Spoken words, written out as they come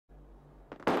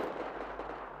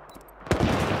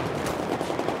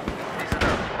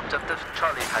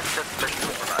Charlie has just been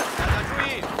neutralized. 大家注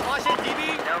意，发现敌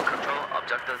兵。 Now control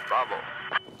objective Bravo.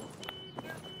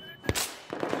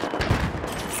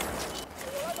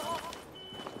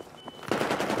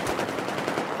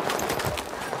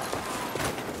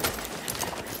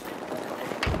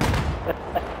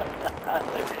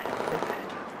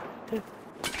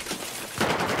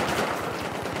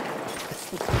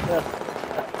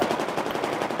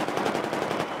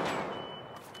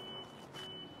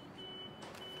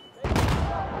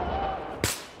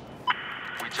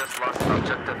 We just lost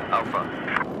objective Alpha.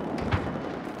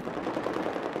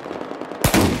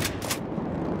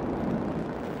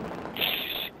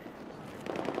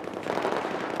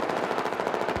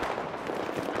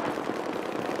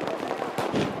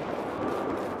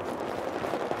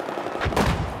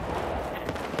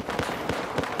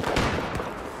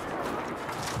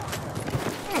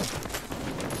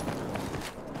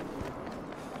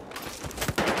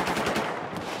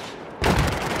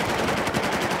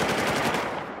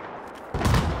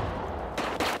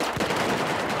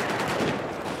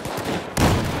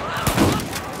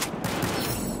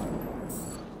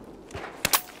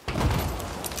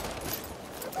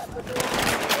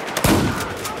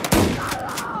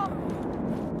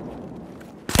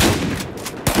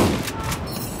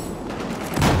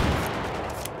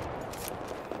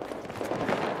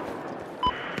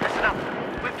 Listen up.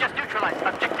 We've just neutralized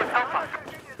objective Alpha.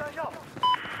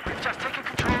 We've just taken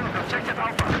control of objective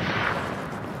Alpha.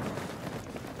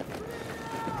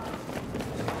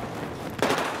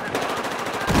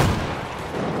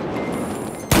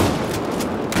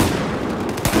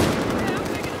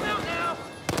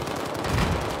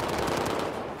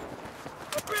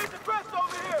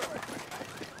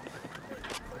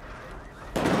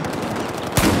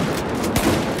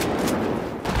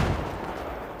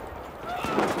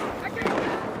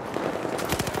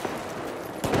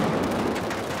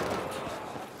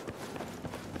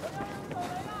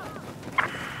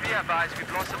 Be advised,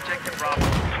 we've lost objective Bravo.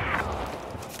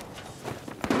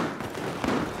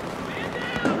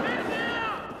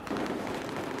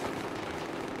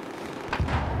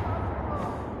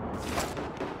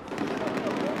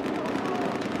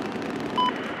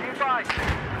 Be advised,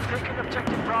 we've taken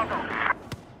objective Bravo.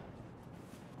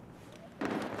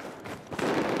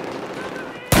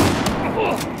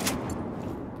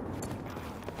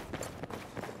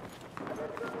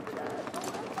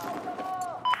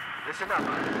 Listen up.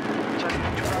 Just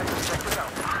neutralize objective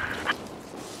Alpha.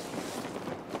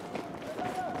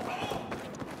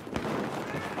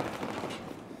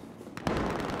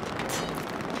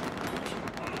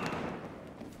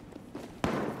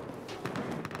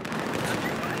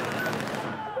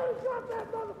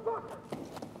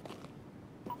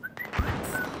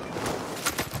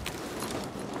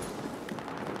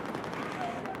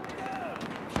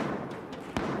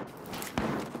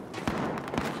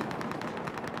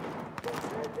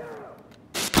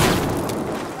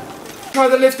 Try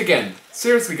the lift again.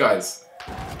 Seriously, guys.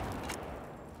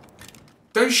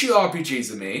 Don't shoot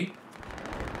RPGs at me.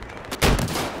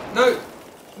 No.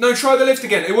 No, try the lift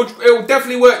again. It will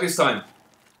definitely work this time.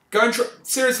 Go and try.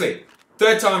 Seriously.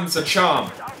 Third time's a charm.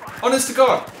 Honest to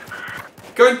God.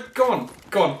 Go on.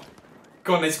 Go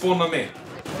on, they spawned on me.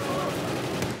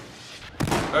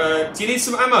 Do you need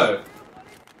some ammo?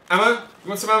 Ammo? You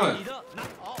want some ammo?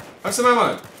 Have some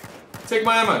ammo. Take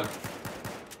my ammo.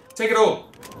 Take it all.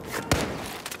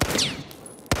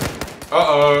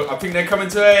 Uh-oh, I think they're coming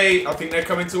to A.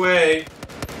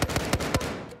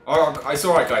 Oh, it's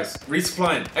alright, guys.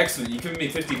 Resupplying. Excellent, you've given me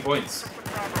 15 points.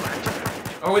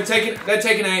 Oh, they're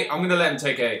taking A. I'm gonna let them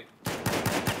take A.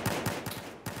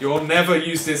 You'll never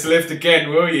use this lift again,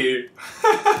 will you?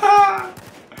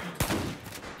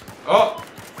 Oh!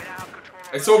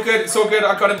 It's all good,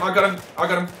 I got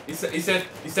him. He's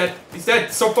dead.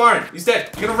 Stop firing. He's dead.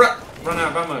 You're gonna run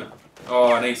out of ammo.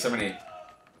 Oh, an A70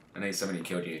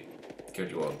 killed you. Killed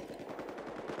you all.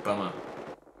 Bummer.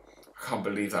 I can't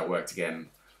believe that worked again.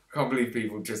 I can't believe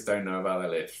people just don't know about the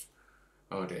lift.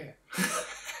 Oh dear.